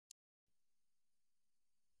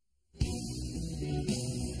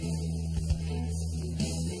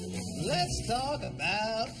Let's talk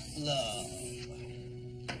about love.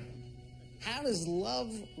 How does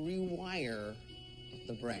love rewire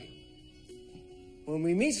the brain? When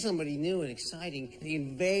we meet somebody new and exciting, they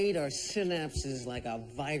invade our synapses like a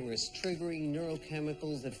virus, triggering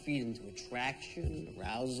neurochemicals that feed into attraction,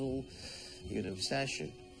 arousal, even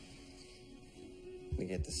obsession. We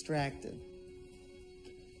get distracted.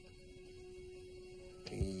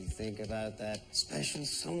 We think about that special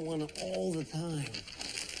someone all the time,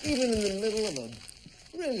 even in the middle of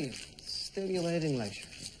a brilliant, stimulating lecture.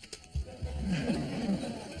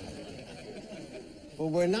 But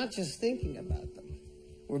we're not just thinking about them.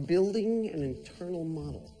 We're building an internal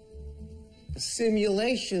model, a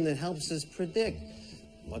simulation that helps us predict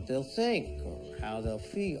what they'll think or how they'll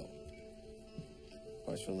feel. Of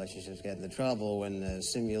course, relationships get into trouble when the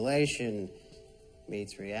simulation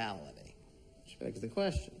meets reality. Which begs the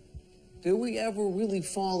question, do we ever really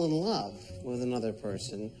fall in love with another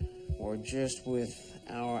person or just with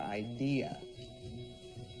our idea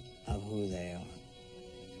of who they are?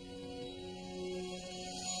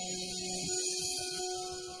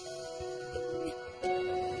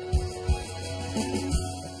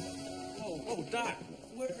 Oh, Doc,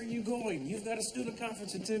 where are you going? You've got a student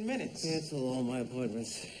conference in 10 minutes. Cancel all my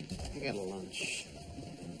appointments. I got a lunch.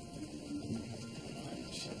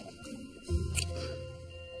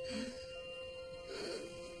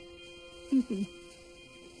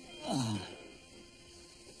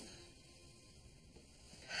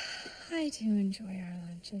 I do enjoy our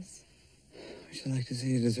lunches. Would you like to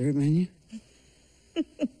see a dessert menu?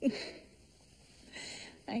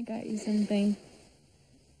 I got you something.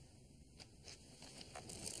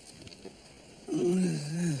 What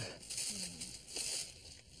is this?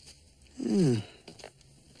 Yeah.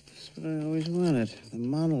 That's what I always wanted. The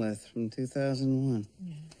monolith from 2001.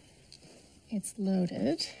 Yeah. It's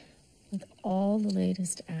loaded with all the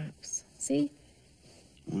latest apps. See?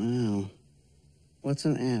 Wow. What's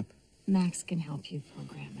an app? Max can help you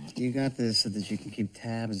program it. You got this so that you can keep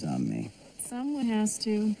tabs on me. Someone has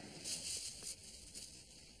to.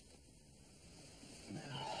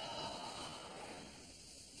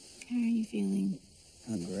 How are you feeling?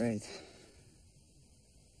 Not great.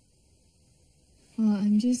 Well,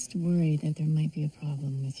 I'm just worried that there might be a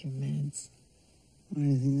problem with your meds. Why do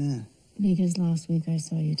you think that? Because last week I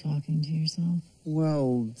saw you talking to yourself.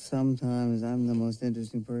 Well, sometimes I'm the most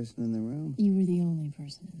interesting person in the room. You were the only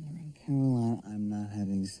person in the room. Caroline, I'm not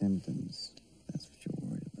having symptoms. That's what you're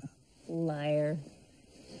worried about. Liar.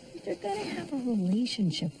 If you're gonna have a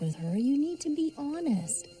relationship with her, you need to be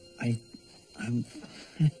honest. I'm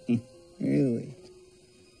really.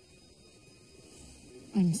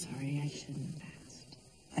 I'm sorry, I shouldn't have asked.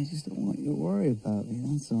 I just don't want you to worry about me,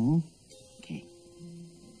 that's all. Okay.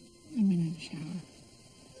 I'm gonna have a shower.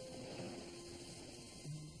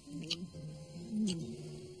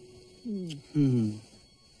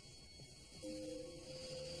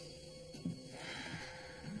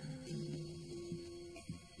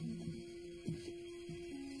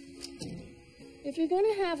 If you're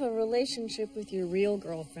gonna have a relationship with your real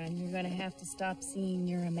girlfriend, you're gonna have to stop seeing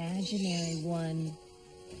your imaginary one.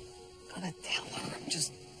 Gotta tell her. I'm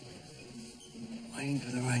just waiting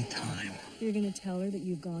for the right time. You're gonna tell her that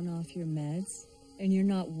you've gone off your meds, and you're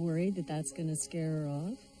not worried that that's gonna scare her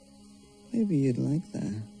off? Maybe you'd like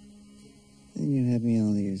that. Then you'd have me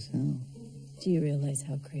all to yourself. Do you realize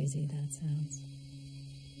how crazy that sounds?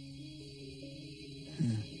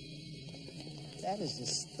 That is a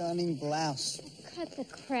stunning blouse. Cut the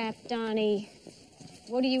crap, Donnie.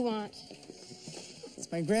 What do you want?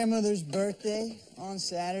 It's my grandmother's birthday on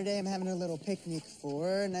Saturday. I'm having a little picnic for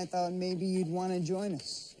her, and I thought maybe you'd want to join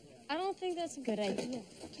us. I don't think that's a good idea.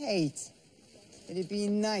 Kate, it'd be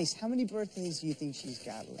nice. How many birthdays do you think she's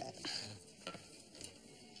got left?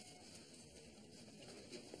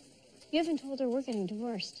 You haven't told her we're getting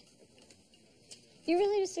divorced. You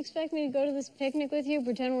really just expect me to go to this picnic with you,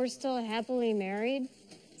 pretend we're still happily married?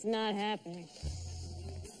 It's not happening.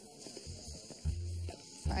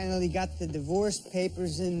 Finally got the divorce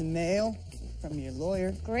papers in the mail from your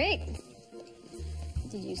lawyer. Great.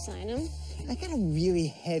 Did you sign them? I got a really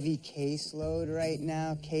heavy caseload right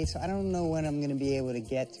now, Kate, so I don't know when I'm going to be able to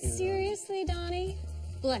get to them. Seriously, Donnie?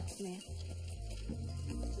 Blackmail.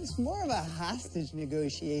 It's more of a hostage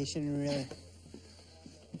negotiation, really.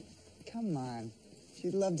 Come on.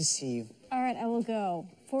 She'd love to see you. All right, I will go.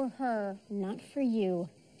 For her, not for you.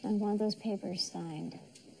 I want those papers signed.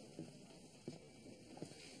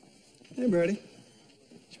 Hey, Brady.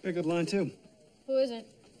 Did you pick up line 2? Who is it?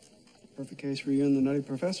 Perfect case for you and the nutty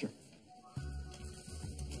professor.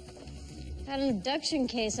 Got an abduction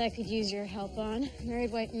case I could use your help on.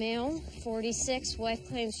 Married white male, 46. Wife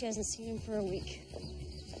claims she hasn't seen him for a week.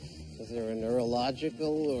 Is there a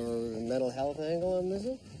neurological or mental health angle on this?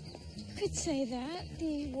 You could say that.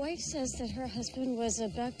 The wife says that her husband was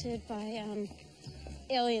abducted by,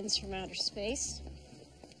 aliens from outer space.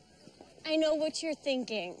 I know what you're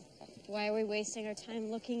thinking. Why are we wasting our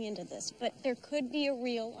time looking into this? But there could be a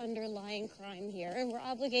real underlying crime here, and we're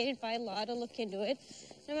obligated by law to look into it,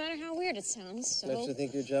 no matter how weird it sounds, so... Don't you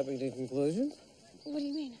think you're jumping to conclusions? What do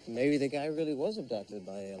you mean? Maybe the guy really was abducted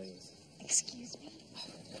by aliens. Excuse me?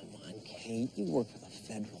 Oh, come on, Kate. You work for the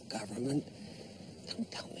federal government.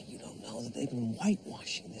 Don't tell me you don't know that they've been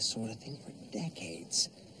whitewashing this sort of thing for decades.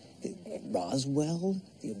 Roswell,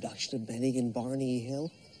 the abduction of Benny and Barney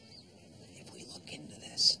Hill. If we look into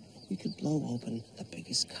this, we could blow open the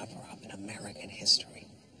biggest cover-up in American history.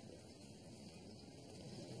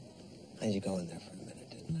 I had you go in there for a minute,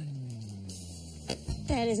 didn't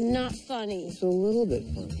I? That is not funny. It's a little bit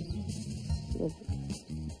funny.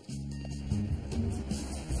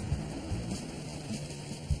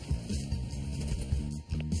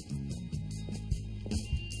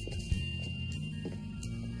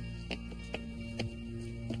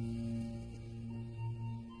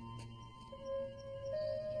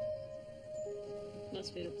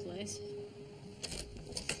 Must be the place.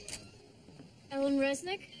 Ellen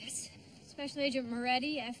Resnick? Yes. Special Agent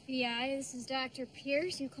Moretti, FBI. This is Dr.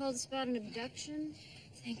 Pierce. You called us about an abduction.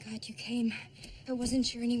 Thank God you came. I wasn't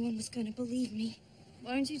sure anyone was going to believe me.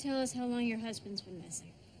 Why don't you tell us how long your husband's been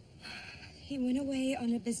missing? He went away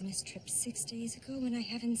on a business trip 6 days ago, and I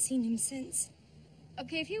haven't seen him since.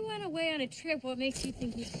 Okay, if he went away on a trip, what makes you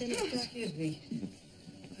think he's been abducted? Excuse me.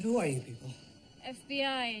 But who are you people?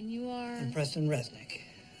 FBI, and you are... I'm Preston Resnick.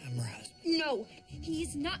 I'm her husband. No,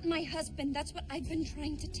 he's not my husband. That's what I've been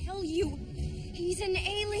trying to tell you. He's an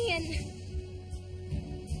alien.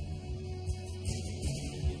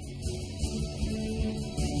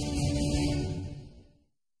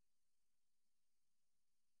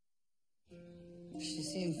 She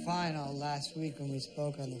seemed fine all last week when we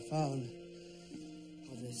spoke on the phone.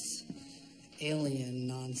 All this alien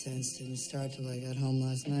nonsense didn't start till I got home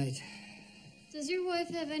last night. Does your wife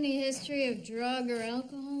have any history of drug or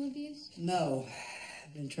alcohol abuse? No.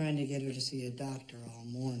 I've been trying to get her to see a doctor all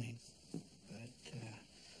morning. But,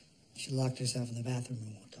 she locked herself in the bathroom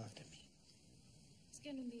and won't talk to me. It's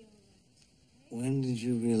gonna be all right. When did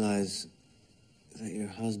you realize that your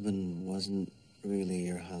husband wasn't really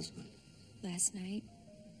your husband? Last night,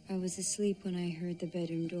 I was asleep when I heard the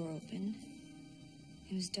bedroom door open.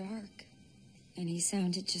 It was dark, and he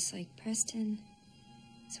sounded just like Preston,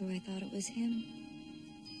 so I thought it was him.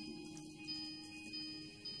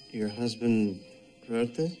 Your husband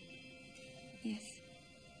wrote this? Yes.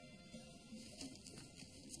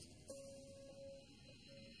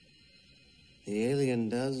 The alien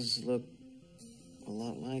does look a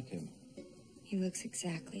lot like him. He looks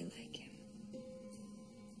exactly like him.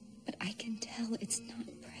 But I can tell it's not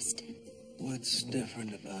Preston. What's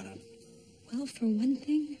different about him? Well, for one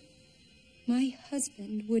thing, my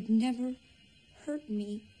husband would never hurt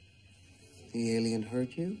me. The alien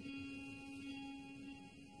hurt you?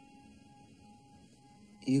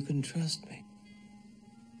 You can trust me.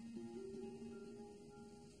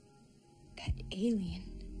 That alien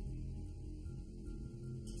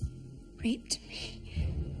raped me.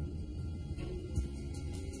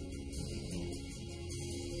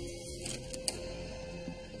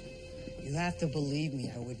 You have to believe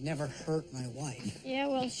me. I would never hurt my wife. Yeah,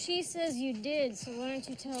 well, she says you did, so why don't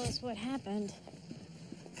you tell us what happened?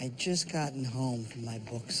 I'd just gotten home from my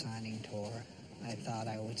book signing tour. I thought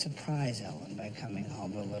I would surprise Ellen by coming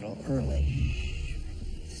home a little early.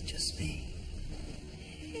 It's just me.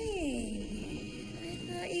 Hey, I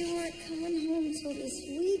thought you weren't coming home till this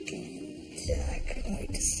weekend. Yeah, I couldn't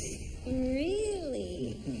wait to see you.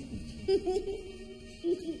 Really?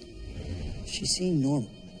 She seemed normal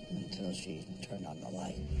until she turned on the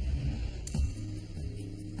light.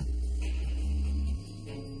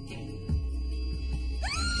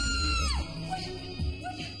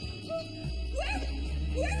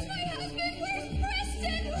 Where's my husband? Where's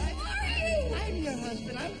Preston? Who are you? I'm your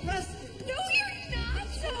husband. I'm Preston. No, you're not.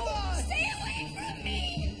 So stay away from me.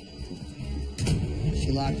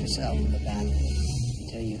 She locked herself in the bathroom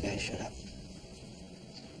until you guys showed up.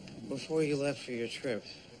 Before you left for your trip,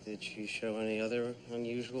 did she show any other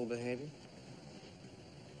unusual behavior?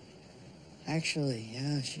 Actually,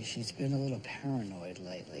 yeah, she's been a little paranoid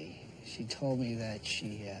lately. She told me that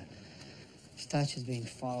she thought she was being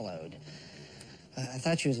followed. I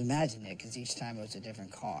thought she was imagining it because each time it was a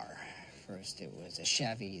different car. First it was a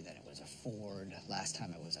Chevy, then it was a Ford. Last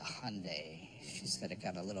time it was a Hyundai. She said it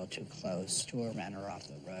got a little too close to her, ran her off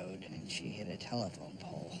the road, and she hit a telephone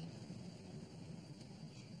pole.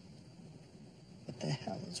 What the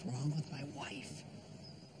hell is wrong with my wife?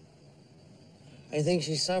 I think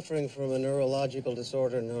she's suffering from a neurological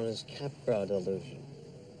disorder known as Capgras delusion.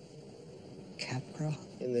 Capgras?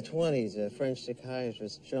 In the 20s, a French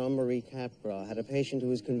psychiatrist, Jean-Marie Capgras, had a patient who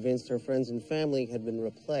was convinced her friends and family had been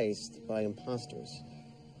replaced by imposters.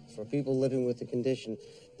 For people living with the condition,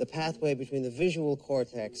 the pathway between the visual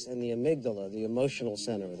cortex and the amygdala, the emotional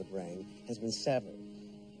center of the brain, has been severed.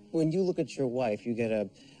 When you look at your wife, you get a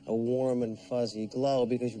warm and fuzzy glow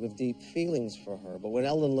because you have deep feelings for her. But when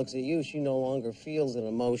Ellen looks at you, she no longer feels an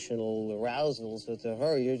emotional arousal, so to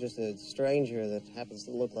her, you're just a stranger that happens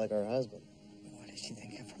to look like her husband. What is she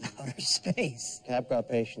thinking from outer space? Capgras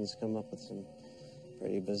patients come up with some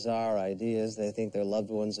pretty bizarre ideas. They think their loved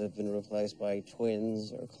ones have been replaced by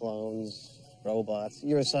twins or clones, robots.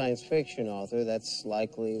 You're a science fiction author. That's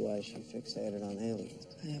likely why she fixated on aliens.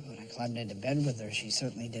 Yeah, when I climbed into bed with her, she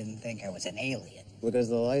certainly didn't think I was an alien. Because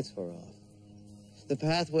the lights were off. The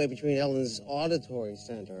pathway between Ellen's auditory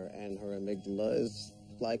center and her amygdala is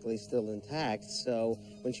likely still intact, so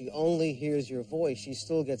when she only hears your voice, she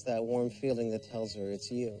still gets that warm feeling that tells her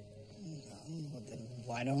it's you. Well, then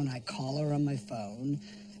why don't I call her on my phone,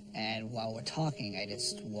 and while we're talking, I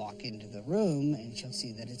just walk into the room, and she'll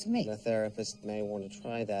see that it's me. The therapist may want to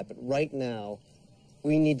try that, but right now,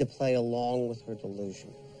 we need to play along with her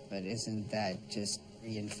delusion. But isn't that just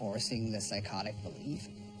reinforcing the psychotic belief?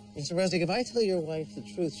 Mr. Resnick, if I tell your wife the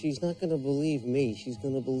truth, she's not going to believe me. She's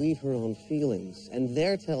going to believe her own feelings. And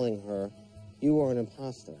they're telling her you are an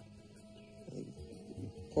imposter. The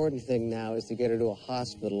important thing now is to get her to a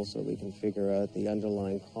hospital so we can figure out the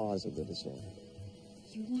underlying cause of the disorder.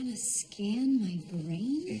 You want to scan my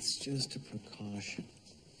brain? It's just a precaution.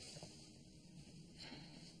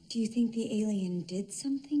 Do you think the alien did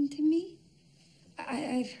something to me?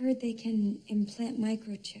 I've heard they can implant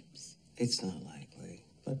microchips. It's not likely,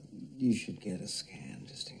 but you should get a scan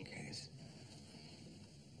just in case.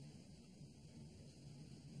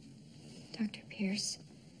 Dr. Pierce,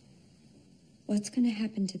 what's going to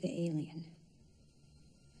happen to the alien?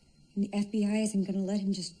 And the FBI isn't going to let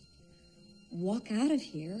him just walk out of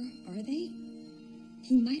here, are they?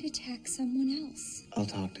 He might attack someone else. I'll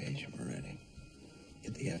talk to Agent Moretti.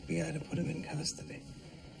 Get the FBI to put him in custody.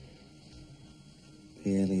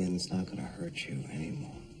 The alien's not going to hurt you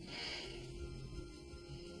anymore.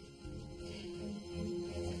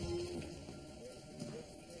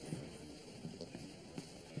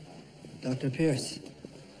 Dr. Pierce,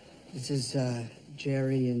 this is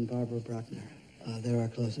Jerry and Barbara Bruckner. They're our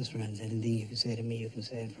closest friends. Anything you can say to me, you can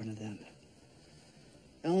say in front of them.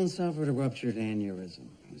 Ellen suffered a ruptured aneurysm.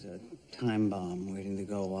 It was a time bomb waiting to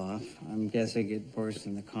go off. I'm guessing it burst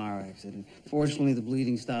in the car accident. Fortunately, the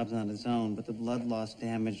bleeding stopped on its own, but the blood loss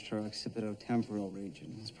damaged her occipitotemporal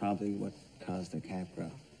region. It's probably what caused the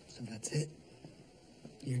Capgras. So that's it?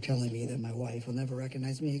 You're telling me that my wife will never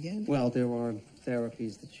recognize me again? Well, there are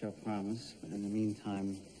therapies that show promise, but in the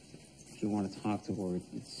meantime, if you want to talk to her,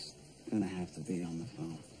 it's going to have to be on the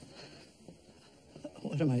phone.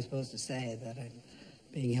 What am I supposed to say? That I'm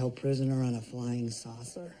being held prisoner on a flying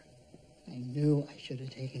saucer? I knew I should have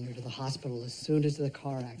taken her to the hospital as soon as the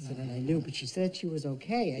car accident. I knew, but she said she was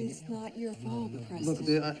okay. It's not your fault, Preston.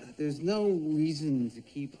 Look, there's no reason to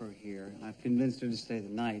keep her here. I've convinced her to stay the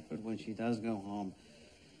night, but when she does go home,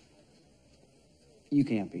 you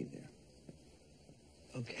can't be there.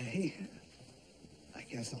 Okay. I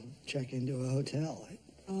guess I'll check into a hotel.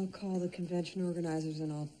 I'll call the convention organizers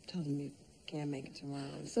and I'll tell them you can't make it tomorrow.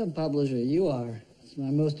 Some publisher you are. It's my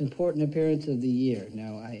most important appearance of the year.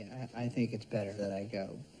 No, I think it's better that I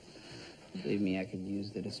go. Believe me, I could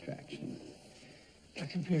use the distraction.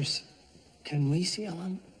 Dr. Pierce, can we see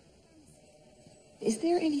Ellen? Is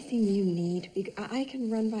there anything you need? I can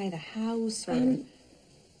run by the house or...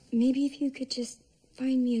 Maybe if you could just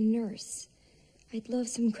find me a nurse. I'd love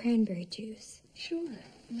some cranberry juice. Sure.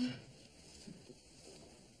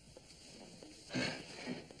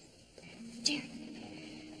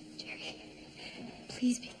 Jerry,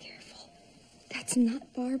 please be careful. That's not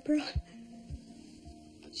Barbara.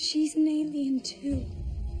 She's an alien, too.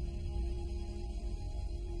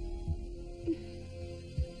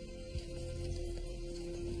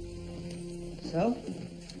 So?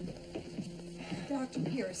 Dr.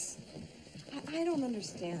 Pierce, I don't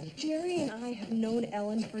understand. Jerry and I have known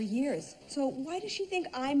Ellen for years. So why does she think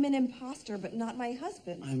I'm an imposter but not my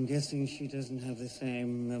husband? I'm guessing she doesn't have the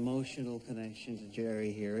same emotional connection to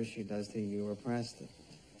Jerry here as she does to you or Preston.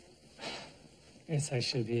 Guess I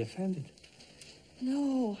should be offended.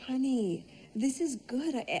 No, honey. This is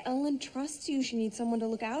good. Ellen trusts you. She needs someone to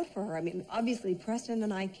look out for her. I mean, obviously, Preston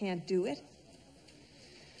and I can't do it.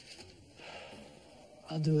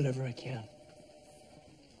 I'll do whatever I can.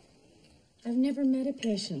 I've never met a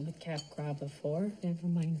patient with Cap Gras before, never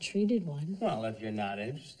mind treated one. Well, if you're not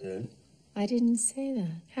interested. I didn't say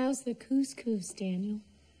that. How's the couscous, Daniel?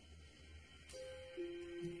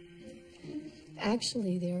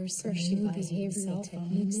 Actually, there are some new behavioral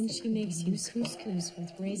techniques and she makes you couscous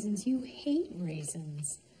with raisins. You hate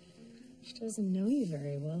raisins. She doesn't know you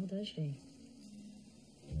very well, does she?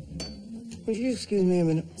 Would you excuse me a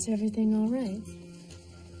minute? Is everything all right?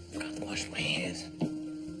 I forgot to wash my hands.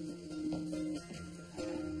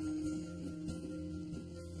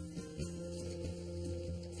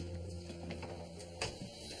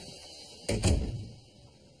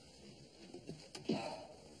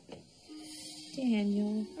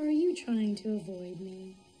 Daniel, are you trying to avoid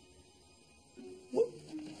me? What?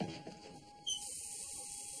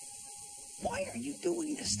 Why are you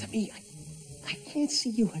doing this to me? I can't see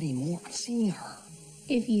you anymore. I'm seeing her.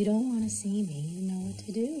 If you don't want to see me, you know what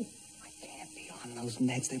to do. I can't be on those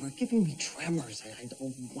meds. They were giving me tremors. I'd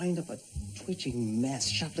wind up a twitching mess,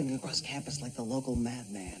 shuffling across campus like the local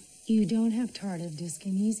madman. You don't have tardive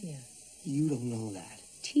dyskinesia. You don't know that.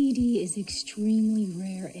 TD is extremely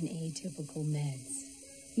rare in atypical meds.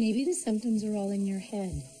 Maybe the symptoms are all in your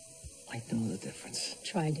head. I know the difference.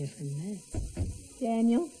 Try different meds.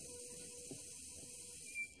 Daniel?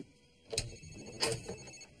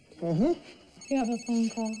 Uh-huh. You have a phone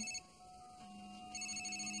call?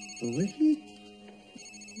 Ricky?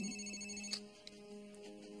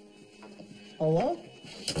 Hello?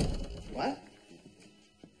 What?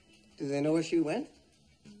 Do they know where she went?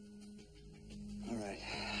 All right.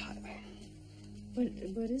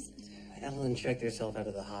 What is it? Ellen checked herself out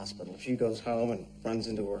of the hospital. She goes home and runs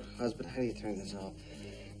into her husband. How do you turn this off?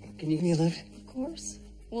 Can you give me a lift? Of course.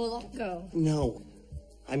 Well, I'll go. No.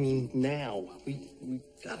 I mean, now. We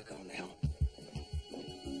gotta go now.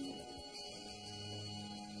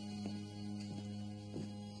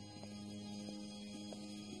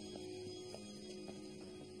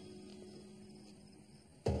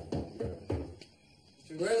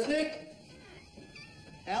 Mr. Resnick?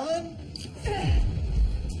 Ellen?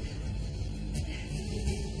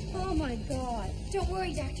 Oh my God. Don't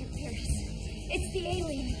worry, Dr. Pierce. It's the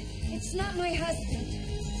alien. It's not my husband.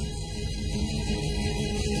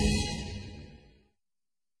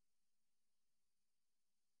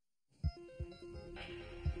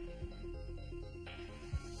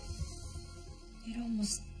 It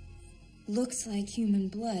almost looks like human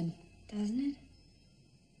blood, doesn't it?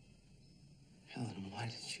 Helen, why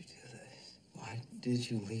did you do this? Why did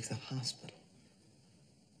you leave the hospital?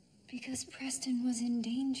 Because Preston was in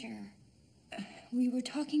danger. We were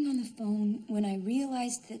talking on the phone when I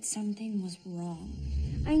realized that something was wrong.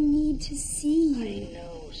 I need to see you. I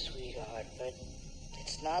know, sweetheart, but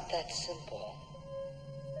it's not that simple.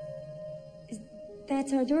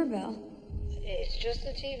 That's our doorbell. It's just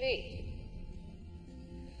the TV.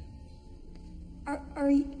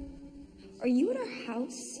 Are you at our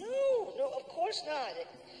house? No, of course not.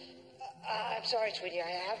 I'm sorry, sweetie, I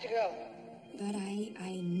have to go. But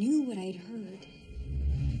I knew what I'd heard.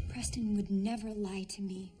 Preston would never lie to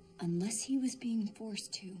me unless he was being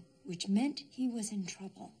forced to, which meant he was in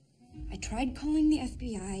trouble. I tried calling the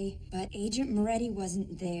FBI, but Agent Moretti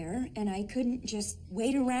wasn't there, and I couldn't just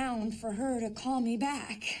wait around for her to call me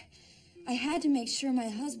back. I had to make sure my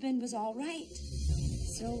husband was all right.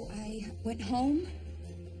 So I went home,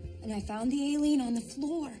 and I found the alien on the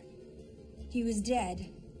floor. He was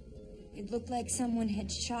dead. It looked like someone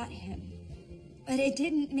had shot him. But it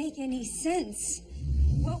didn't make any sense.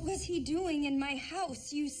 What was he doing in my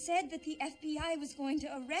house? You said that the FBI was going to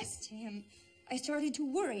arrest him. I started to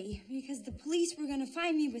worry because the police were going to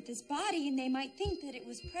find me with this body and they might think that it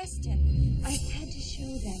was Preston. I had to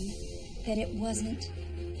show them that it wasn't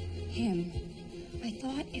him. I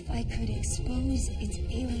thought if I could expose its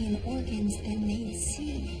alien organs, then they'd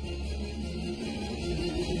see.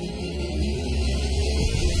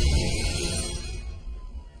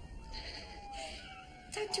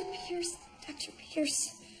 Dr.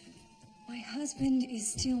 Pierce, my husband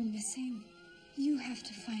is still missing. You have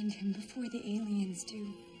to find him before the aliens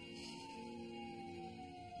do.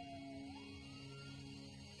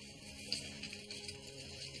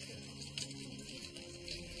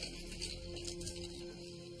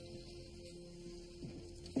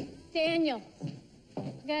 Daniel,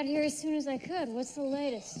 I got here as soon as I could. What's the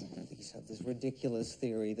latest? These have this ridiculous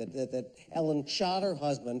theory that Ellen shot her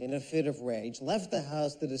husband in a fit of rage, left the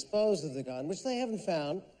house to dispose of the gun, which they haven't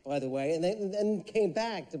found, by the way, and then came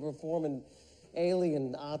back to perform an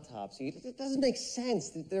alien autopsy. It doesn't make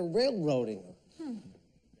sense. They're railroading her.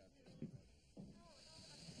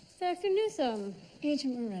 Dr. Newsom.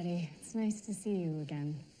 Agent Moretti, it's nice to see you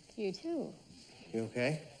again. You too. You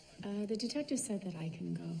okay? The detective said that I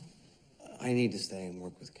can go. I need to stay and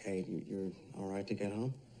work with Kate. You're all right to get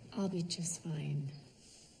home? I'll be just fine.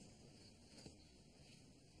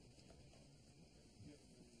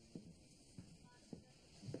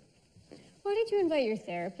 Why did you invite your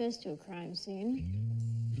therapist to a crime scene?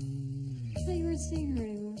 I thought you weren't seeing her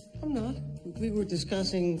anymore. I'm not. We were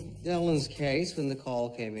discussing Ellen's case when the call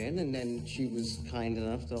came in, and then she was kind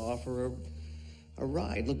enough to offer a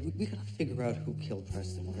ride. Look, we gotta figure out who killed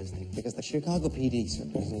Preston Leslie, because the Chicago PD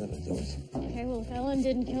certainly isn't gonna do it. Okay, well, if Ellen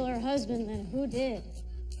didn't kill her husband, then who did?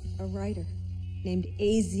 A writer named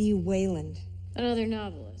A.Z. Wayland. Another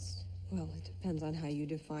novelist. Well, it depends on how you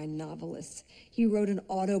define novelists. He wrote an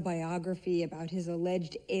autobiography about his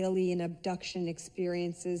alleged alien abduction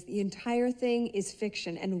experiences. The entire thing is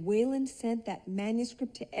fiction, and Wayland sent that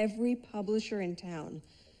manuscript to every publisher in town.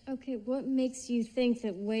 Okay, what makes you think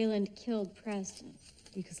that Wayland killed Preston?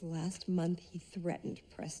 Because last month he threatened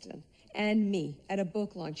Preston and me at a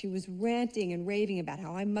book launch. He was ranting and raving about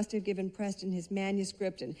how I must have given Preston his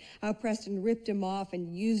manuscript and how Preston ripped him off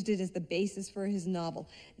and used it as the basis for his novel.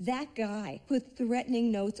 That guy put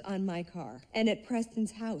threatening notes on my car and at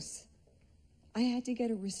Preston's house. I had to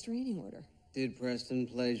get a restraining order. Did Preston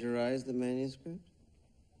plagiarize the manuscript?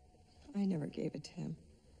 I never gave it to him.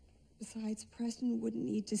 Besides, Preston wouldn't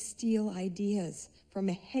need to steal ideas from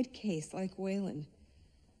a head case like Wayland.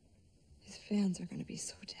 His fans are going to be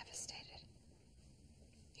so devastated.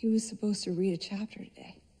 He was supposed to read a chapter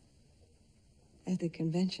today at the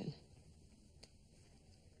convention.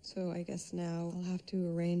 So I guess now I'll have to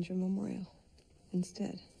arrange a memorial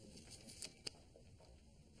instead.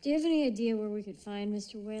 Do you have any idea where we could find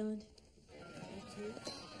Mr. Wayland?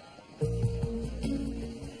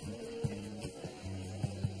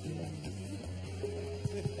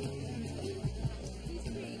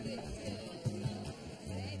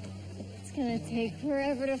 It's gonna take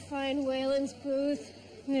forever to find Wayland's booth.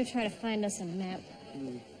 I'm gonna try to find us a map.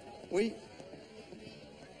 Wait.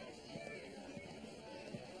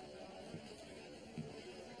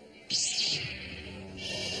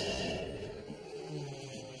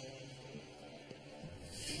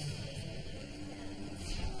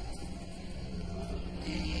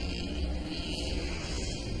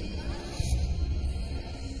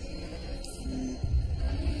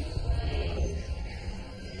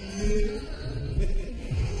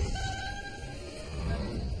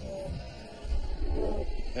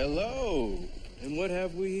 Hello, and what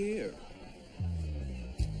have we here?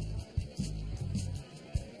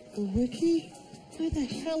 Ricky? Why the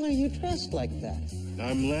hell are you dressed like that?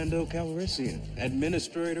 I'm Lando Calrissian,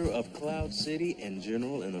 administrator of Cloud City and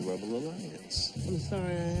general in the Rebel Alliance. I'm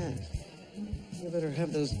sorry I asked. You better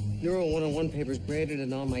have those Neuro 101 papers graded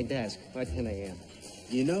and on my desk by 10 a.m.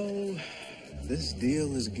 You know, this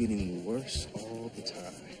deal is getting worse all the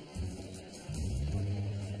time.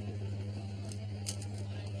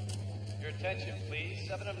 Your attention, please.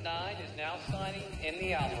 7 of 9 is now signing in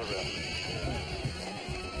the Alpha Room.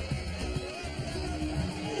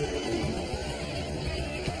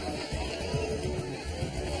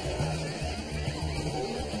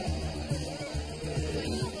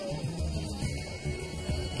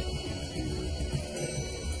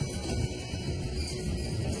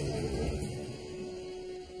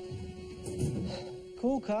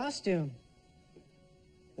 Cool costume.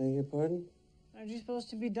 Beg your pardon? Aren't you supposed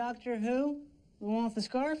to be Doctor Who? The one with the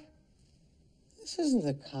scarf? This isn't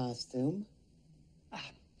a costume.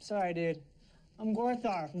 Sorry, dude. I'm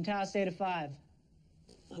Gorthar from Tau Theta 5.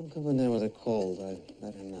 I'm coming down with a cold. I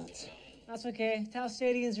better not. That's okay. Tau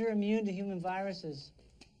Stadians are immune to human viruses.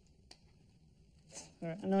 All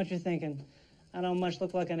right, I know what you're thinking. I don't much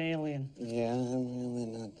look like an alien. Yeah, I'm really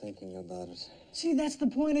not thinking about it. See, that's the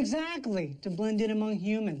point exactly, to blend in among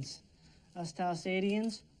humans. Us Tau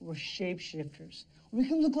Stadians, we're shapeshifters. We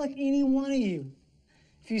can look like any one of you.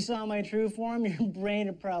 If you saw my true form, your brain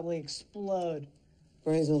would probably explode.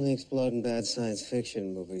 Brains only explode in bad science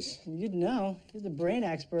fiction movies. You'd know. You're the brain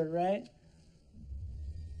expert, right?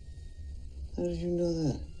 How did you know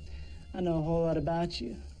that? I know a whole lot about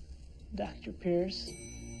you, Dr. Pierce.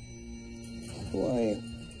 Who are you?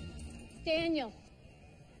 Daniel.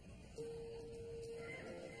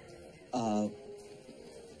 Are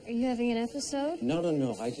you having an episode?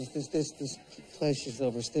 No. I just, this place is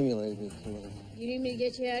overstimulated me. You need me to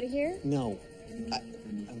get you out of here? No.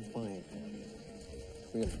 I'm fine.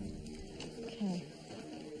 Really. Okay.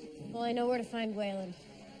 Well, I know where to find Wayland.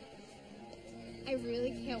 I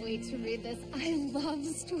really can't wait to read this. I love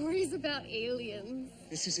stories about aliens.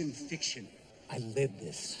 This isn't fiction. I live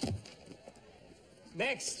this.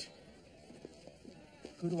 Next!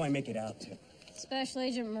 Who do I make it out to? Special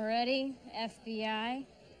Agent Moretti, FBI.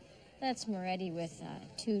 That's Moretti with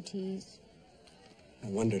 2 T's. I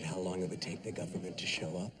wondered how long it would take the government to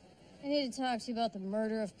show up. I need to talk to you about the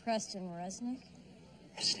murder of Preston Resnick.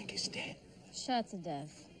 Resnick is dead. Shot to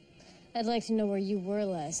death. I'd like to know where you were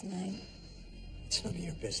last night. It's none of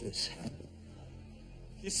your business.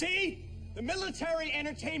 You see? The military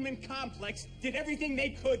entertainment complex did everything they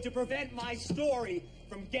could to prevent my story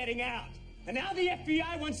from getting out. And now the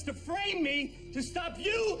FBI wants to frame me to stop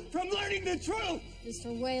you from learning the truth!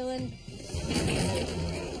 Mr. Whalen.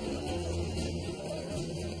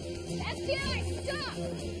 FBI, stop!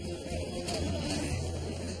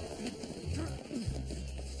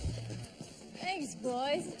 Thanks,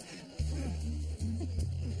 boys.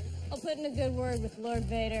 I'll put in a good word with Lord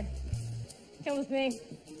Vader. Come with me.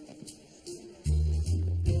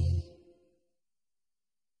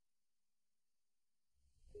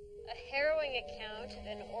 A harrowing account of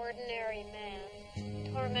an ordinary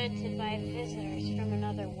man tormented by visitors from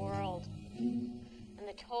another world, and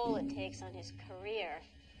the toll it takes on his career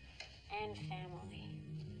and family.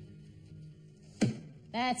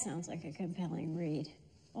 That sounds like a compelling read.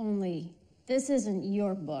 Only, this isn't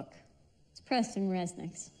your book. It's Preston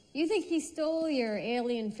Resnick's. You think he stole your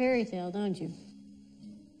alien fairy tale, don't you?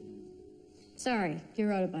 Sorry,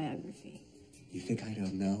 your autobiography. You think I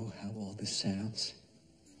don't know how all this sounds?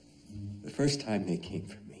 The first time they came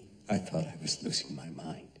for me, I thought I was losing my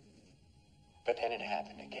mind. But then it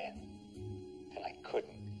happened again. And I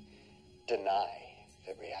couldn't deny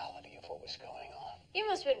the reality of what was going on. You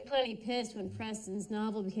must have been plenty pissed when Preston's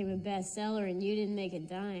novel became a bestseller and you didn't make a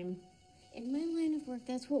dime. In my line of work,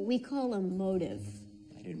 that's what we call a motive.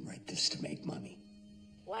 I didn't write this to make money.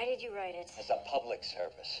 Why did you write it? As a public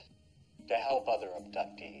service. To help other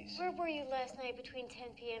abductees. Where were you last night between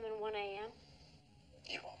 10 p.m. and 1 a.m.?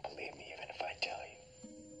 You won't believe me even if I tell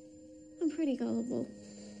you. I'm pretty gullible.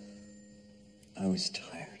 I was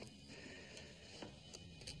tired.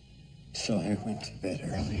 So I went to bed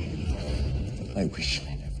early. I wish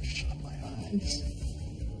I never shut my eyes.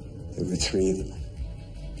 There were 3 of them.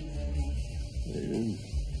 They didn't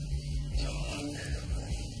talk.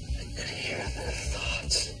 I could hear their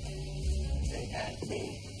thoughts. They had me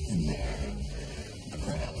in their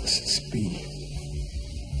paralysis beam.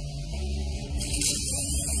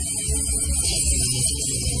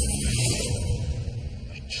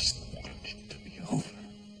 I just wanted it to be over.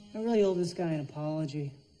 I really owe this guy an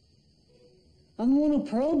apology. I'm the one who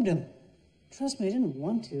probed him. Trust me, I didn't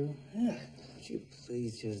want to. Ugh. Would you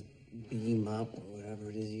please just beam up or whatever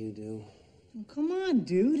it is you do? Well, come on,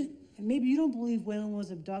 dude. And maybe you don't believe Whalen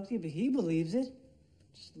was abducted, but he believes it.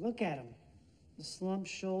 Just look at him. The slumped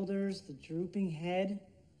shoulders, the drooping head.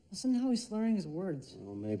 Listen to how he's slurring his words.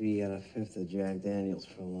 Well, maybe he had a 5th of Jack Daniels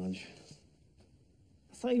for lunch.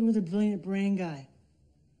 I thought you were the brilliant brain guy.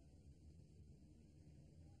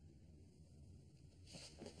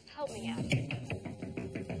 Help me out.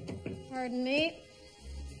 Pardon me?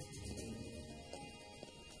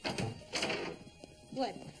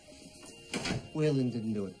 What? Whalen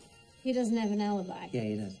didn't do it. He doesn't have an alibi. Yeah,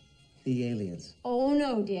 he does. The aliens. Oh,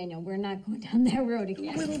 no, Daniel. We're not going down that road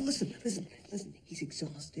again. Well, listen. He's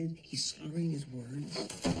exhausted. He's slurring his words.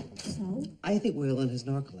 So? I think Whalen has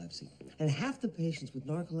narcolepsy. And half the patients with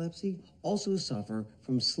narcolepsy also suffer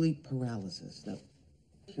from sleep paralysis. Now,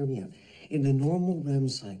 hear me out. In the normal REM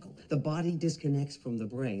cycle, the body disconnects from the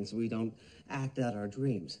brain so we don't act out our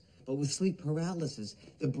dreams. But with sleep paralysis,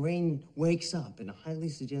 the brain wakes up in a highly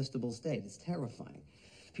suggestible state. It's terrifying.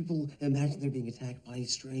 People imagine they're being attacked by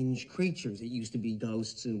strange creatures. It used to be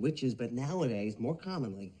ghosts and witches, but nowadays, more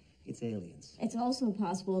commonly, it's aliens. It's also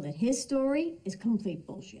possible that his story is complete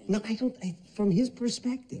bullshit. No, from his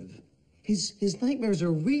perspective, his nightmares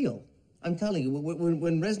are real. I'm telling you,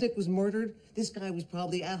 when Resnick was murdered, this guy was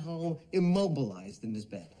probably at home, immobilized in his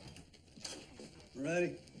bed.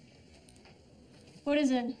 Ready? What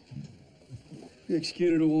is it? We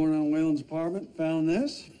executed a warrant on Whalen's apartment, found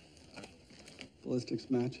this. Ballistics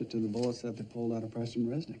match it to the bullets that they pulled out of Preston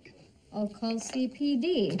Resnick. I'll call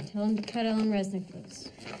CPD. Tell him to cut Ellen Resnick loose.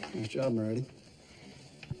 Nice job, Moretti.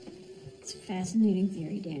 It's a fascinating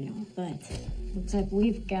theory, Daniel, but looks like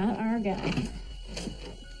we've got our guy.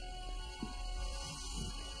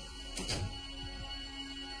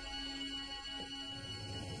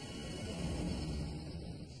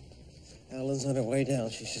 Ellen's on her way down.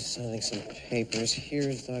 She's just signing some papers.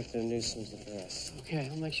 Here's Dr. Newsom's address. Okay,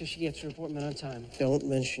 I'll make sure she gets her appointment on time. Don't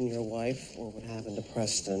mention your wife or what happened to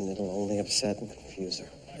Preston. It'll only upset and confuse her.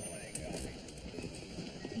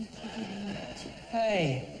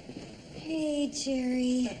 Hey. Hey,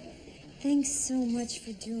 Jerry. Thanks so much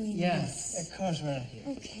for doing this. It comes right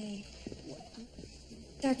here. Okay.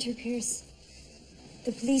 Dr. Pierce,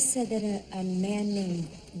 the police said that a man named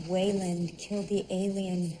Wayland killed the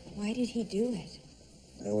alien. Why did he do it?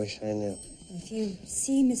 I wish I knew. If you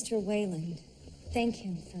see Mr. Wayland, thank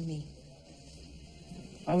him for me.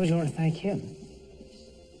 Why would you want to thank him?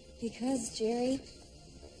 Because, Jerry,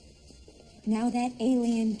 now that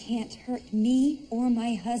alien can't hurt me or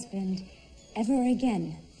my husband ever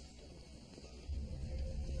again.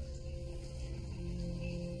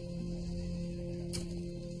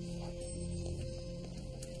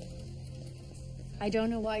 I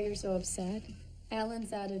don't know why you're so upset.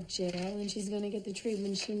 Ellen's out of jail, and she's gonna get the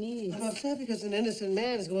treatment she needs. I'm upset because an innocent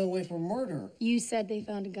man is going away for murder. You said they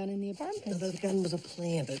found a gun in the apartment. The gun was a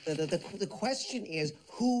plan. The question is,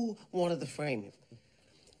 who wanted to frame him?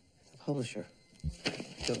 The publisher.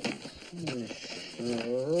 The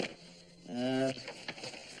publisher.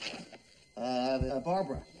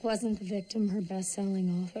 Barbara. Wasn't the victim her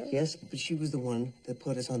best-selling author? Yes, but she was the one that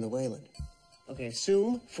put us on the Wayland. Okay,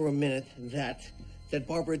 assume for a minute that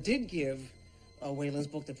Barbara did give Wayland's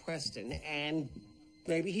book to Preston, and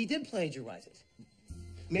maybe he did plagiarize it.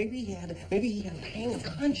 Maybe he had a pang of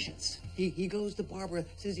conscience. He goes to Barbara,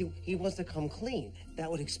 says he wants to come clean. That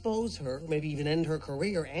would expose her, maybe even end her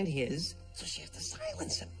career and his, so she has to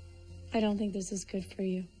silence him. I don't think this is good for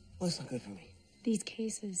you. Well, it's not good for me. These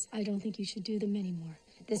cases, I don't think you should do them anymore.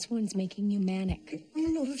 This one's making you manic.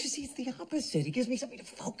 No, don't you see? It's the opposite. He gives me something to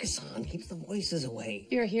focus on. Keeps the voices away.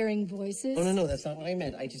 You're hearing voices? Oh, no, that's not what I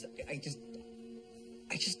meant. I just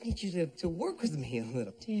need you to work with me a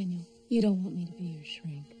little. Daniel, you don't want me to be your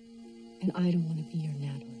shrink. And I don't want to be your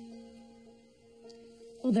Natalie.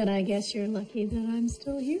 Well, then I guess you're lucky that I'm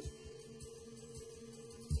still here.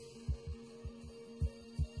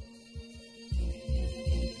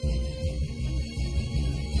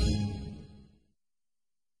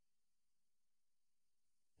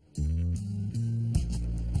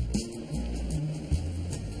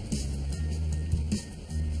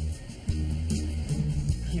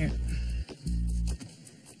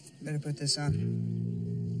 Better put this on.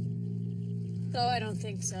 Oh, I don't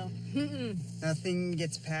think so. Nothing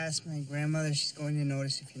gets past my grandmother. She's going to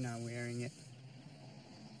notice if you're not wearing it.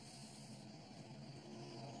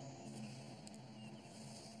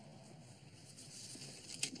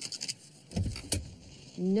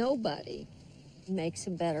 Nobody makes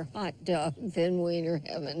a better hot dog than Wiener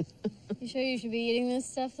Heaven. You sure you should be eating this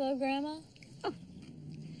stuff, though, Grandma? Oh.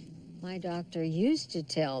 My doctor used to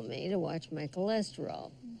tell me to watch my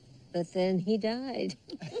cholesterol, but then he died.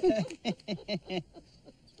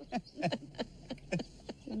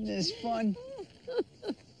 Isn't this fun?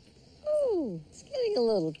 Oh, it's getting a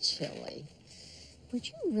little chilly. Would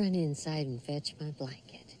you run inside and fetch my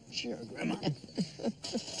blanket? Sure, Grandma.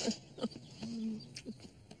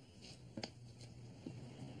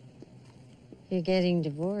 You're getting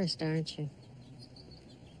divorced, aren't you?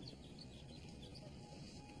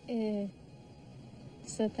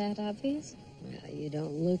 Is it that obvious? Well, you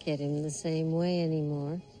don't look at him the same way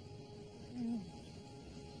anymore.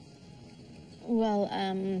 Well,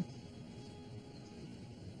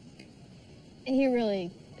 he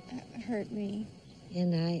really hurt me.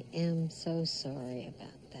 And I am so sorry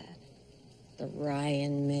about that. The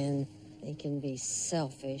Ryan men, they can be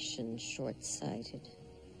selfish and short-sighted.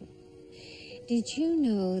 Did you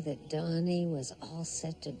know that Donnie was all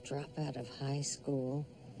set to drop out of high school?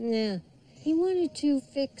 Yeah, he wanted to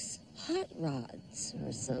fix hot rods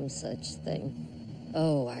or some such thing.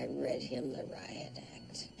 Oh, I read him the riot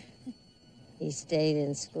act. He stayed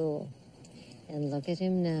in school. And look at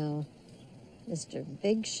him now, Mr.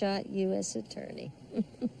 Big Shot U.S. Attorney.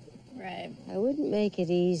 Right. I wouldn't make it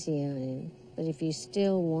easy on him, but if you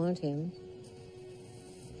still want him,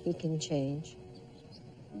 he can change.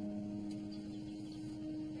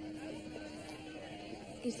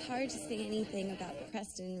 It's hard to say anything about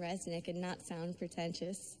Preston Resnick and not sound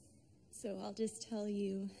pretentious. So I'll just tell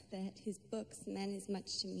you that his books meant as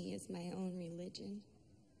much to me as my own religion.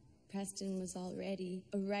 Preston was already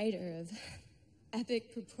a writer of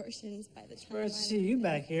epic proportions by the time Surprised to see you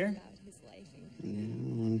back here. about his life. Yeah,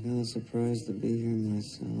 well, I'm kind of surprised to be here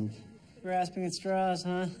myself. Grasping at straws,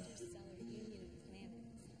 huh?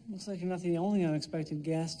 Looks like you're not the only unexpected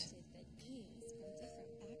guest.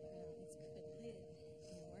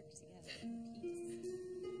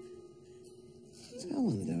 What's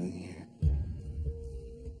Ellen doing here?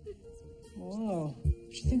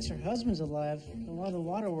 thinks her husband's alive, but while the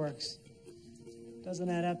waterworks. Doesn't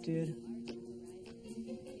add up, dude.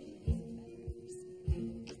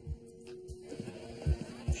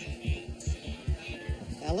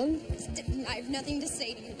 Ellen? I have nothing to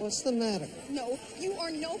say to you. What's the matter? No, you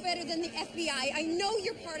are no better than the FBI. I know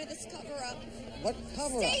you're part of this cover-up. What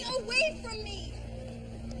cover-up? Stay away from me!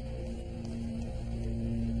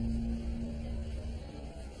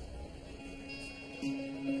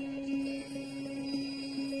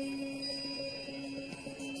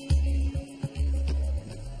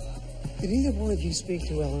 Did either one of you speak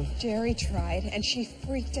to Ellen? Jerry tried, and she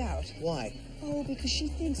freaked out. Why? Oh, because she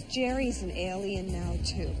thinks Jerry's an alien now,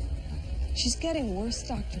 too. She's getting worse,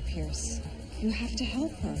 Dr. Pierce. You have to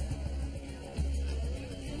help her.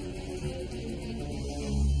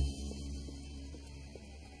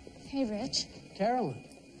 Hey, Rich. Carolyn.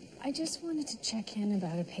 I just wanted to check in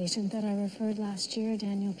about a patient that I referred last year,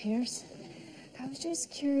 Daniel Pierce. I was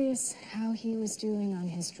just curious how he was doing on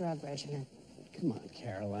his drug regimen. Come on,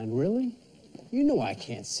 Caroline, really? You know I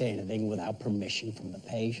can't say anything without permission from the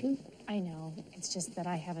patient. I know. It's just that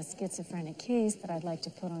I have a schizophrenic case that I'd like to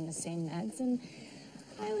put on the same meds, and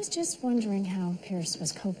I was just wondering how Pierce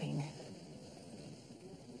was coping.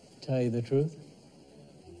 Tell you the truth,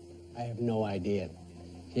 I have no idea.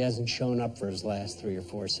 He hasn't shown up for his last 3 or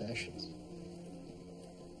 4 sessions.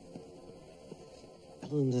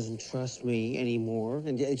 Ellen doesn't trust me anymore,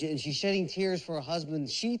 and she's shedding tears for a husband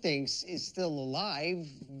she thinks is still alive.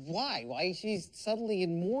 Why? Why is she suddenly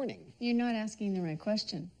in mourning? You're not asking the right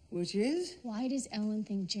question. Which is? Why does Ellen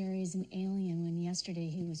think Jerry's an alien when yesterday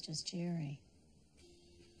he was just Jerry?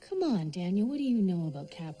 Come on, Daniel, what do you know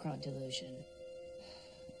about Capcraw delusion?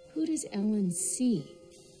 Who does Ellen see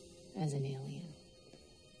as an alien?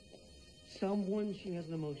 Someone she has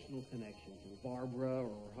an emotional connection to, Barbara or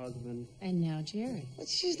her husband. And now Jerry. But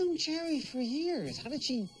she's known Jerry for years. How did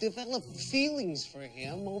she develop feelings for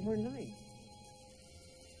him overnight?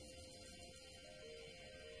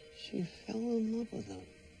 She fell in love with him.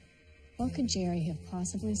 What could Jerry have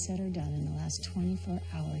possibly said or done in the last 24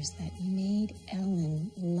 hours that made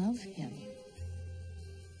Ellen love him?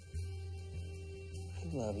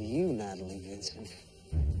 I love you, Natalie Vincent.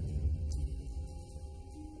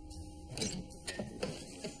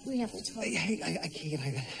 We have to talk. Hey, I can't.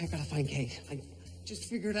 I gotta find Kate. I just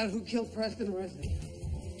figured out who killed Preston Resnick.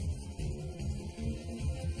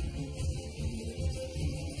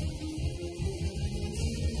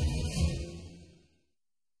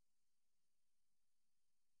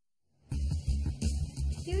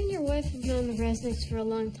 You and your wife have known the Resnicks for a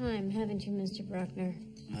long time, haven't you, Mr. Bruckner?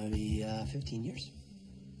 Maybe 15 years.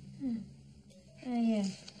 Yeah.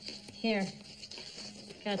 Here.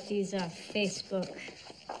 Got these off Facebook.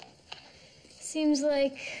 Seems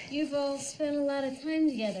like you've all spent a lot of time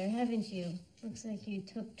together, haven't you? Looks like you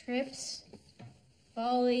took trips.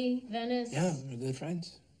 Bali, Venice. Yeah, we're good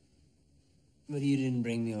friends. But you didn't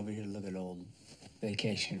bring me over here to look at old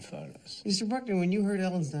vacation photos. Mr. Bruckner, when you heard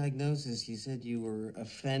Ellen's diagnosis, you said you were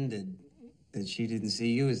offended that she didn't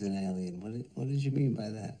see you as an alien. What did you mean by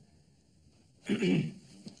that?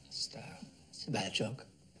 It's a bad joke.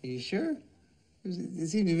 Are you sure? It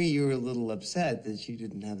seemed to me you were a little upset that she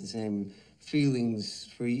didn't have the same feelings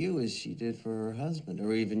for you as she did for her husband,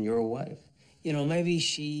 or even your wife. You know, maybe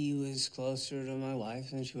she was closer to my wife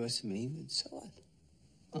than she was to me, but so what?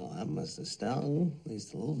 Oh, that must have stung, at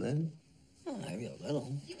least a little bit. Oh, maybe a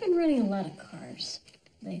little. You've been running a lot of cars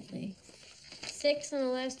lately. 6 in the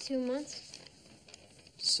last 2 months.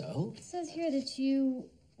 So? It says here that you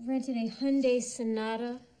rented a Hyundai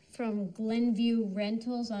Sonata from Glenview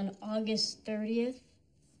Rentals on August 30th.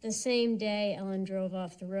 The same day Ellen drove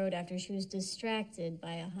off the road after she was distracted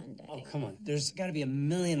by a Hyundai. Oh, come on. There's got to be a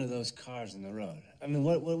million of those cars on the road. I mean,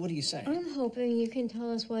 what are you saying? I'm hoping you can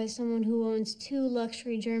tell us why someone who owns 2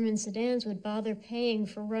 luxury German sedans would bother paying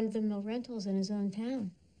for run-of-the-mill rentals in his own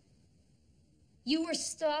town. You were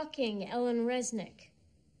stalking Ellen Resnick.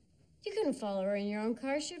 You couldn't follow her in your own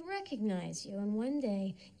car. She'd recognize you. And one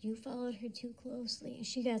day, you followed her too closely, and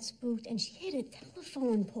she got spooked, and she hit a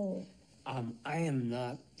telephone pole. I am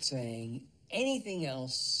not saying anything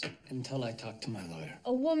else until I talk to my lawyer.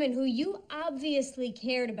 A woman who you obviously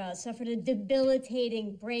cared about suffered a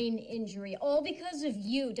debilitating brain injury, all because of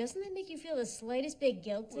you. Doesn't that make you feel the slightest bit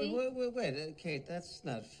guilty? Wait, Kate, that's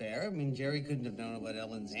not fair. I mean, Jerry couldn't have known about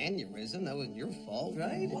Ellen's aneurysm. That wasn't your fault,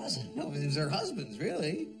 right? It wasn't. No, it was her husband's,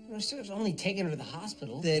 really. I was only taking her to the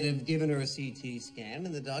hospital. They'd have given her a CT scan,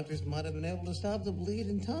 and the doctors might have been able to stop the bleed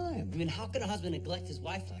in time. I mean, how could a husband neglect his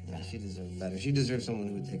wife like that? She deserved better. She deserved someone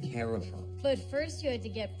who would take care of her. But first, you had to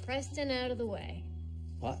get Preston out of the way.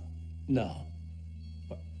 What? No.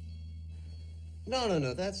 What?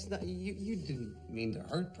 No, that's not... You didn't mean to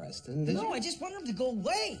hurt Preston, did you? No, I just wanted him to go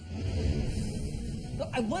away. Look,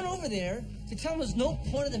 I went over there to tell him there's no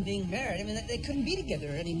point of them being married. I mean, they couldn't be together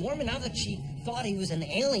anymore. I mean, now that she thought he was an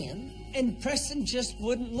alien, and Preston just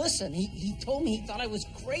wouldn't listen. He told me he thought I was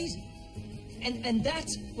crazy. And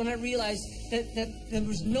that's when I realized that there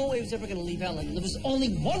was no way he was ever going to leave Ellen. There was only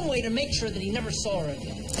one way to make sure that he never saw her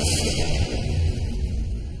again.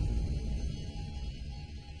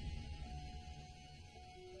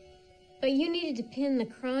 But you needed to pin the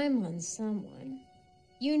crime on someone.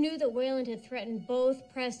 You knew that Wayland had threatened both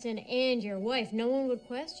Preston and your wife. No one would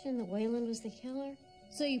question that Wayland was the killer.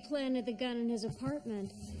 So you planted the gun in his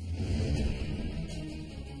apartment.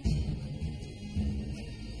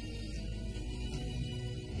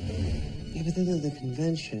 Yeah, but then at the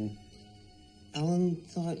convention, Ellen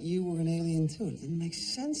thought you were an alien too. It didn't make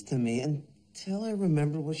sense to me until I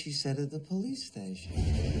remembered what she said at the police station.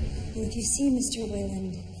 Well, if you see Mr.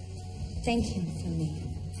 Wayland, thank him for me.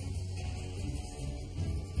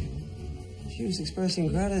 She was expressing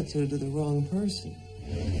gratitude to the wrong person.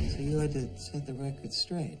 So you had to set the record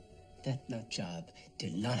straight. That nut job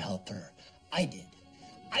did not help her. I did.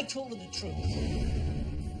 I told her the truth.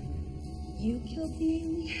 You killed the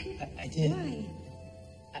alien? I did. Why?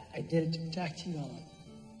 I did it to protect you, Ellen.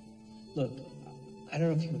 Look, I don't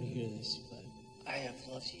know if you want to hear this, but I have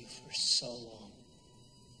loved you for so long.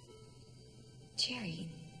 Jerry,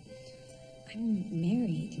 I'm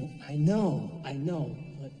married. I know,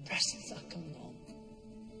 but Preston's not coming home.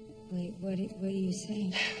 Wait, what are you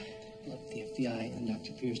saying? Look, the FBI and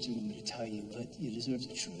Dr. Pierce didn't want me to tell you, but you deserve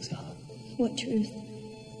the truth, Ellen. What truth?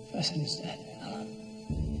 Preston is dead, Ellen.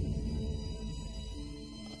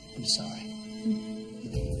 I'm sorry.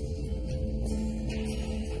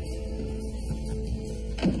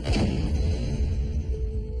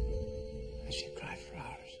 I should cry for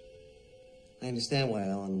hours. I understand why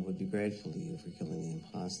Ellen would be grateful to you for killing the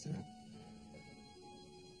imposter.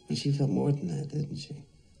 But she felt more than that, didn't she?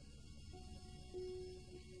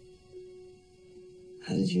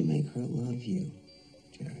 How did you make her love you,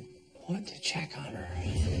 Jerry? I want to check on her.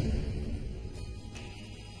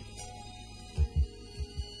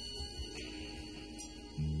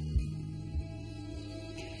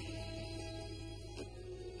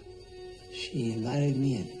 She invited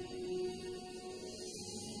me in.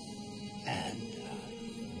 And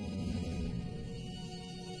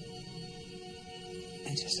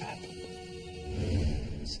it just happened.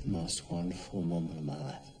 It's the most wonderful moment of my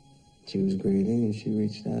life. She was greeting and she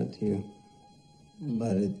reached out to you.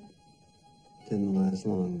 But it didn't last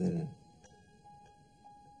long, did it?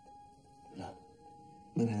 No.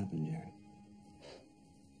 What happened, Jerry?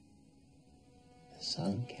 The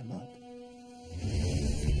sun came up.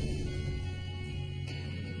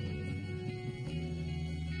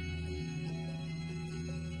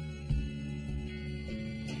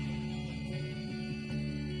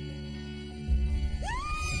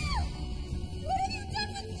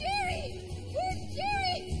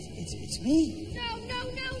 It's me. No!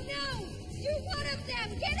 You're one of them!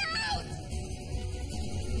 Get out!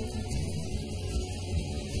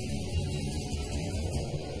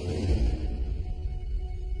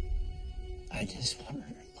 I just wanted her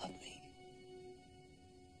to love me.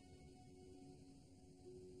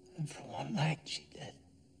 And for one night, she did.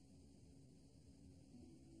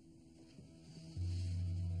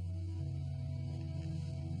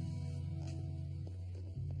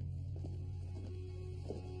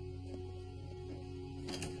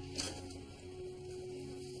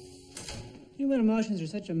 Human emotions are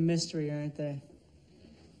such a mystery, aren't they?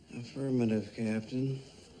 Affirmative, Captain.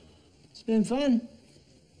 It's been fun.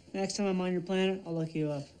 Next time I'm on your planet, I'll look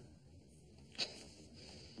you up.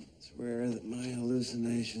 It's rare that my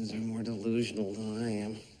hallucinations are more delusional than I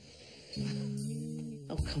am.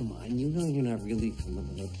 Oh, come on. You know you're not really from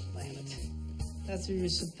another planet. That's what you're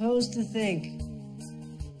supposed to think.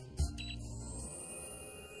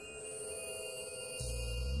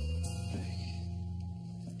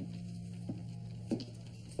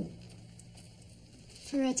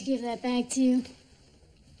 Forgot to give that back to you.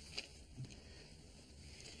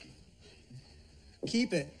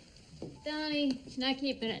 Keep it. Donnie, not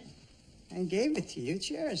keeping it. I gave it to you.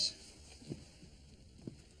 Cheers.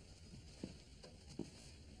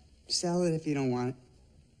 Sell it if you don't want it.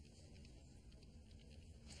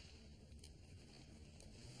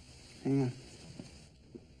 Hang on.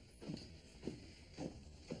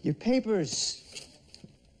 Your papers.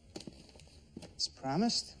 It's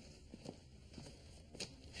promised.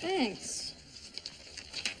 Thanks.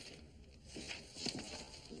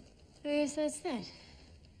 I guess that's that.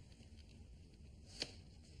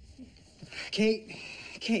 Kate,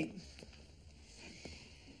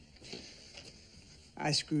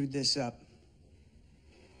 I screwed this up.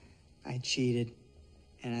 I cheated,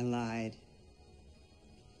 and I lied.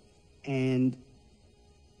 And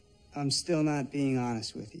I'm still not being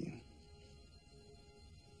honest with you.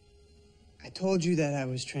 I told you that I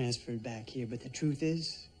was transferred back here, but the truth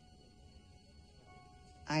is,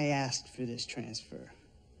 I asked for this transfer.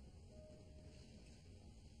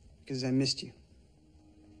 Because I missed you.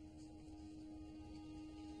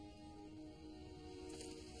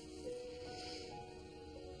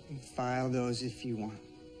 You can file those if you want.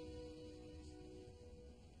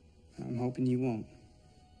 I'm hoping you won't.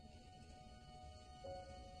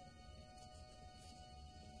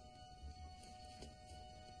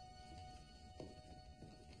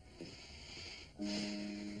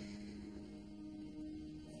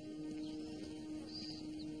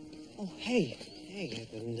 Oh, hey,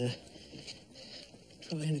 I've been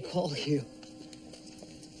trying to call you.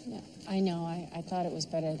 Yeah, I know. I thought it was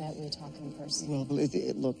better that we talk in person. Well,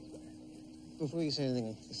 look, before you say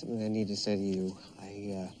anything, something I need to say to you.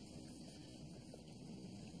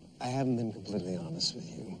 I haven't been completely honest with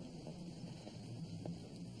you.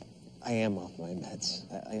 I am off my meds.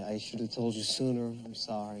 I should have told you sooner. I'm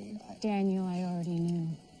sorry. Daniel, I already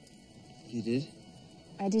knew. You did?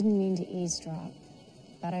 I didn't mean to eavesdrop,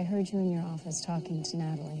 but I heard you in your office talking to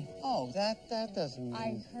Natalie. Oh, that doesn't mean...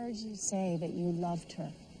 I heard you say that you loved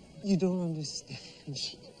her. You don't understand.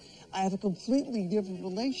 I have a completely different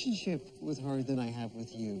relationship with her than I have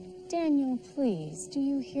with you. Daniel, please, do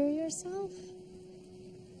you hear yourself?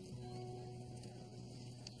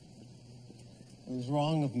 It was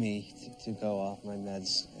wrong of me to go off my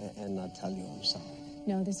meds and not tell you I'm sorry.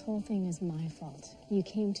 No, this whole thing is my fault. You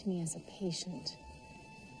came to me as a patient.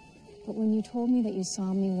 But when you told me that you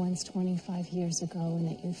saw me once 25 years ago and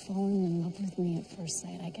that you'd fallen in love with me at first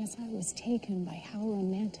sight, I guess I was taken by how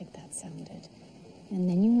romantic that sounded. And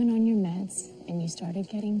then you went on your meds and you started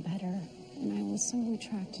getting better, and I was so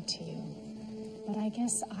attracted to you. But I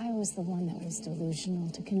guess I was the one that was delusional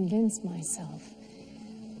to convince myself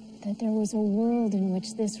that there was a world in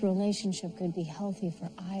which this relationship could be healthy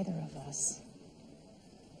for either of us.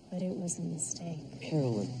 But it was a mistake.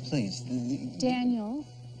 Carolyn, please. Daniel,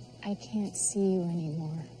 I can't see you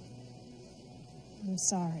anymore. I'm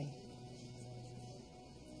sorry.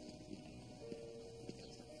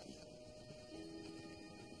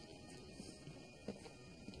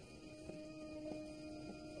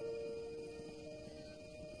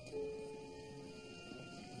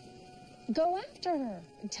 Go after her.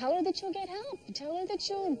 Tell her that you'll get help. Tell her that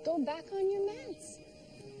you'll go back on your meds.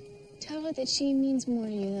 Tell her that she means more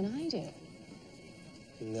to you than I do.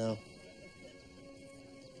 No.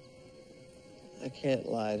 I can't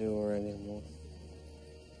lie to her anymore.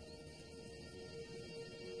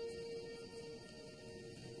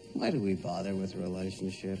 Why do we bother with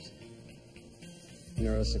relationships?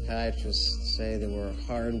 Neuropsychiatrists say that we're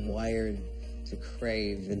hardwired to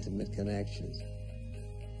crave intimate connections.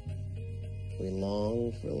 We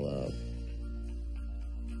long for love.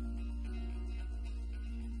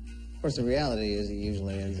 Of course, the reality is it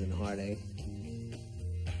usually ends in heartache,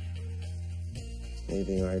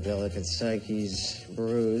 leaving our delicate psyches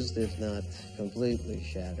bruised, if not completely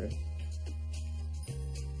shattered.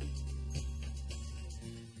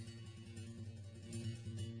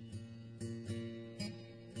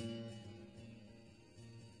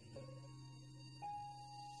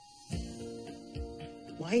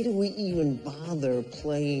 Why do we even bother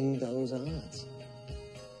playing those odds?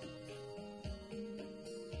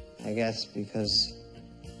 I guess because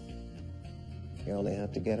you only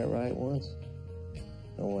have to get it right once.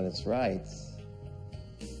 And when it's right,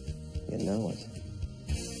 you know it.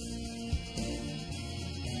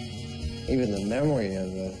 Even the memory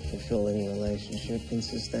of a fulfilling relationship can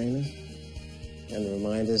sustain us and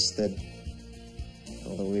remind us that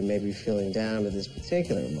although we may be feeling down at this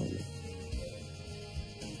particular moment,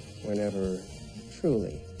 we're never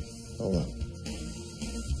truly alone.